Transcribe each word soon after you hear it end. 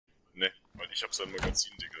ich hab sein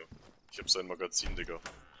Magazin, Digga. Ich hab sein Magazin, Digga.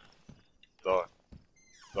 Da.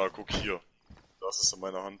 Da, guck hier. Das ist in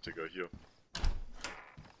meiner Hand, Digga, hier.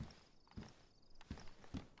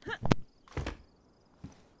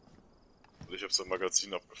 Und ich hab sein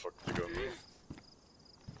Magazin abgefuckt, Digga.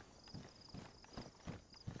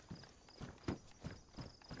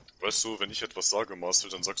 Weißt du, wenn ich etwas sage, Marcel,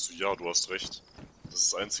 dann sagst du ja, du hast recht. Das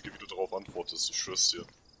ist das Einzige, wie du darauf antwortest, ich schwör's dir.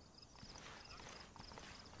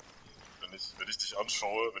 Wenn ich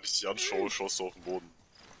dich anschaue, schaust du auf den Boden.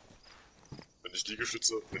 Wenn ich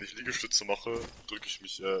Liegestütze mache, drück ich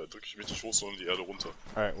mich die Schoße und die Erde runter.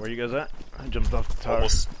 Alright, where you guys at? I jumped off the tower.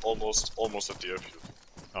 Almost at the airfield.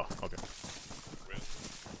 Oh, okay.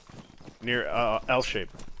 Near L shape.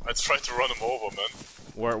 I tried to run him over, man.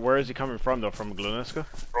 Where is he coming from though? From Gleniska?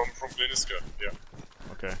 From Gleniska, yeah.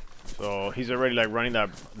 Okay. So he's already like running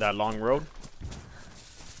that long road?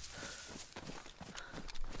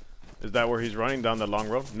 Is that where he's running, down that long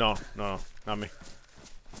road? No, not me.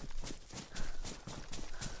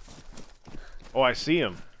 Oh, I see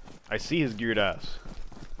him. I see his geared ass.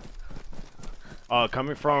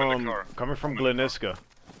 Coming from Gleniska.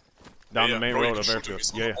 Down the main road of airfield.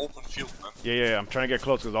 Yeah. Open field, man. Yeah. I'm trying to get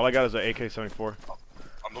close because all I got is an AK-74.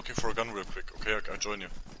 I'm looking for a gun real quick. Okay, I join you.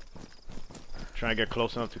 Trying to get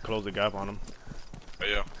close enough to close the gap on him.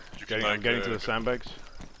 Yeah. I'm getting to the sandbags.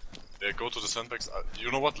 Yeah, go to the sandbags.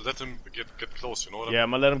 You know what? Let him get close. You know what I mean? Yeah,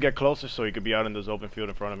 I'm gonna let him get closer so he could be out in this open field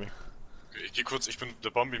in front of me. Okay, ich geh kurz. Ich bin der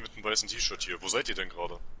Bambi mit dem weißen T-Shirt hier. Wo seid ihr denn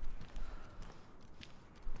gerade?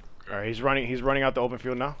 Okay. Alright, he's running out the open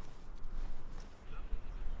field now.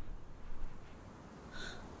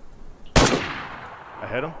 I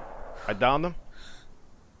hit him. I downed him.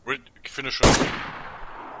 Wait, finish him.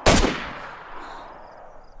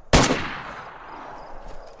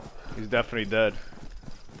 He's definitely dead.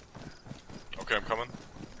 Okay, I'm coming.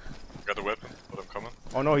 Got a weapon, but I'm coming.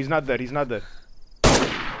 Oh no, he's not dead. He's not dead.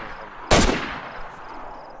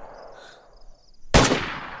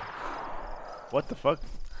 What the fuck?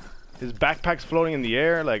 His backpack's floating in the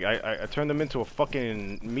air. Like I turned him into a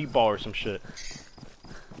fucking meatball or some shit.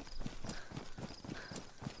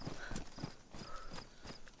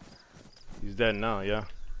 He's dead now, yeah.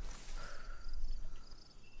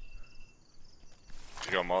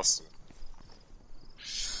 Digga, Master.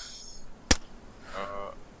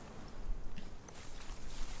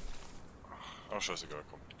 Oh, scheißegal,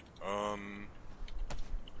 komm.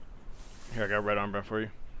 Here, I got a red armband for you.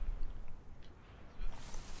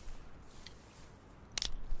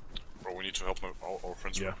 Bro, we need to help our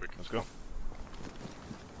friends real quick. Let's go.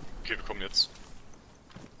 Okay, wir kommen jetzt.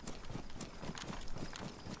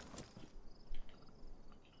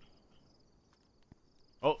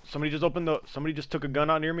 Oh, somebody just took a gun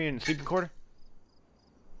out near me in the sleeping quarter.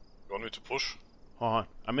 You want me to push? Hold on.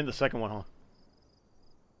 I'm in the second one, huh?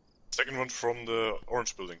 Second one from the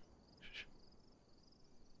orange building.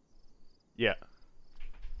 Yeah.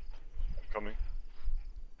 I'm coming.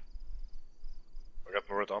 I got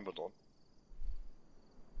my red armband on.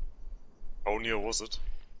 How near was it?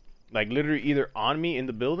 Like literally either on me in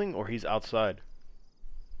the building or he's outside.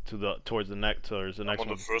 Towards the next one. I'm on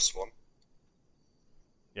the first one.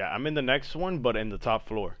 Yeah, I'm in the next one, but in the top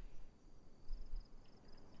floor.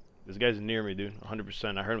 This guy's near me, dude.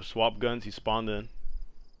 100%. I heard him swap guns. He spawned in.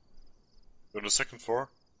 You're on the second floor?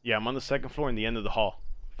 Yeah, I'm on the second floor in the end of the hall.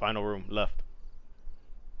 Final room, left.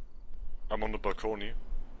 I'm on the balcony.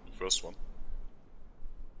 The first one.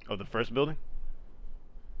 Of the first building?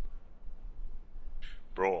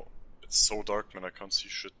 Bro, it's so dark, man. I can't see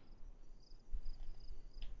shit.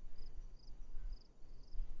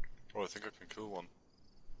 Bro, I think I can kill one.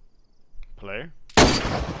 Player? I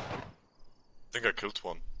think I killed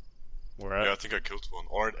one. Where at? Yeah, I think I killed one.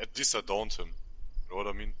 Or at least I downed him. You know what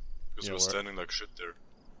I mean? Because Yeah, he was standing like shit there.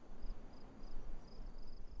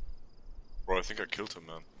 Bro, I think I killed him,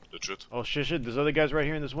 man. Legit. Oh shit, there's other guys right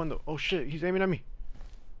here in this window. Oh shit, he's aiming at me.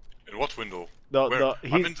 In what window? Where?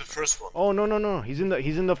 I'm in the first one. Oh no. He's in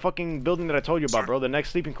the fucking building that I told you about, bro. The next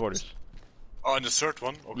sleeping quarters. Oh, in the third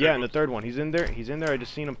one? Okay, yeah, in the third one. He's in there. I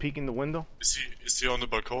just seen him peeking the window. Is he on the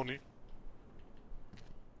balcony?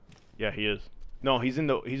 Yeah, he is. No, he's in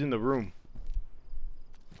the room.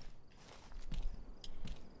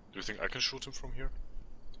 Do you think I can shoot him from here?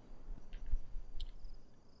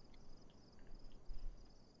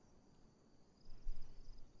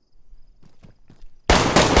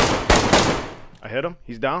 I hit him.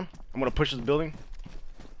 He's down. I'm gonna push this building.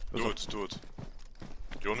 Do it. Do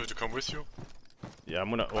you want me to come with you? Yeah, I'm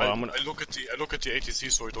gonna. I look at the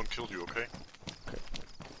ATC so I don't kill you, okay? Okay.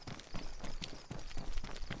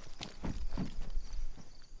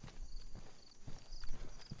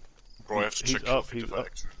 Bro, I have to check up, he's up.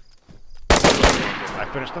 actually. I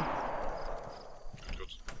finished him. Good.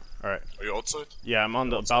 Alright. Are you outside? Yeah, I'm on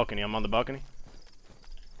the balcony. I'm on the balcony.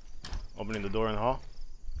 Opening the door in the hall.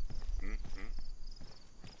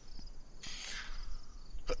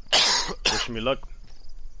 Wish me luck.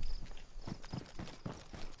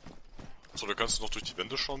 So, du kannst noch durch die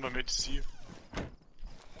Wände schauen beim ATC.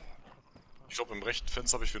 Ich glaube, im rechten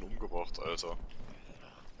Fenster habe ich wen umgebracht, Alter.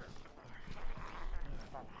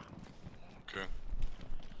 Okay.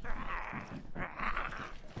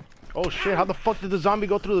 Oh shit, how the fuck did the zombie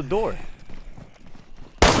go through the door?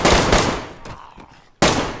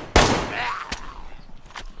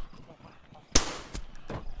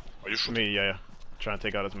 Are you shooting? Me, yeah. Trying to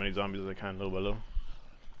take out as many zombies as I can, little by little.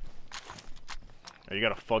 Yeah, you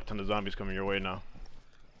got a fuck ton of zombies coming your way now.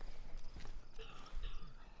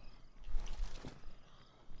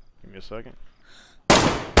 Give me a second.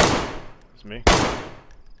 It's me.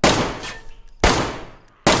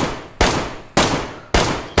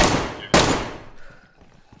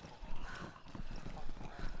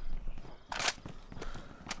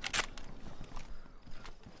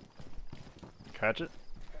 Catch it.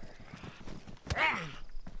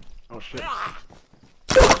 Oh shit.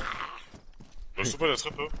 Läufst du bei der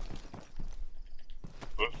Treppe?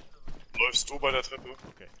 Läufst du bei der Treppe?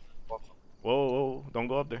 Okay. Whoa, whoa, don't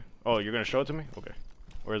go up there. Oh, you're gonna show it to me? Okay.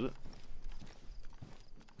 Where is it?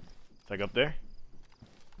 Like up there?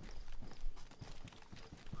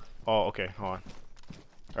 Oh, okay, hold on.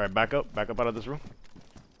 Alright, back up out of this room.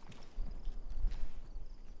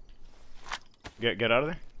 Get out of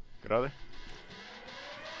there. Get out of there.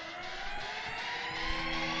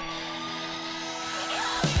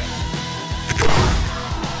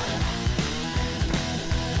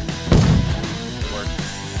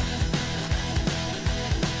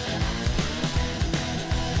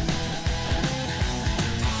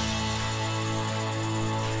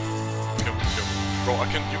 Bro,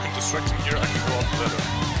 you can distract him here, I can go up the ladder.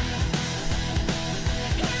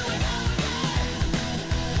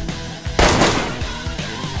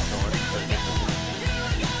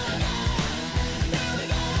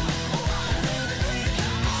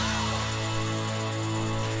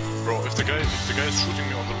 Bro, if the guy is shooting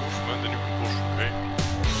me on the roof, man, then you can push, okay?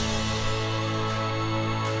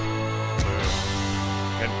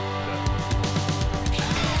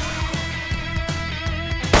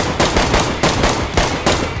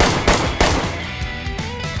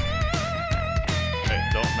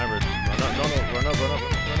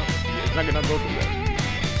 It's not gonna go through that.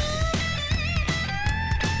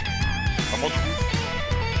 I'm on the roof.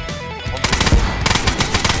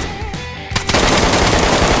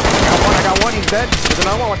 I got one, he's dead. There's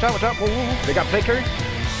another one, watch out. Whoa, whoa, whoa. They got plate carry.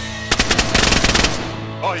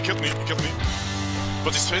 Oh, he killed me.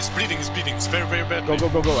 But his face is bleeding, it's very, very bad. Go. I'm go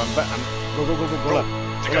Bro, left.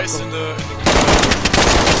 The guy's in the...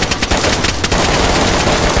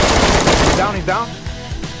 He's down.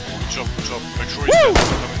 Good job. Make sure he's dead.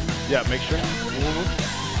 Yeah, make sure. Move.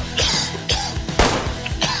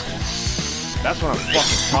 That's what I'm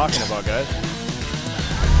fucking talking about, guys.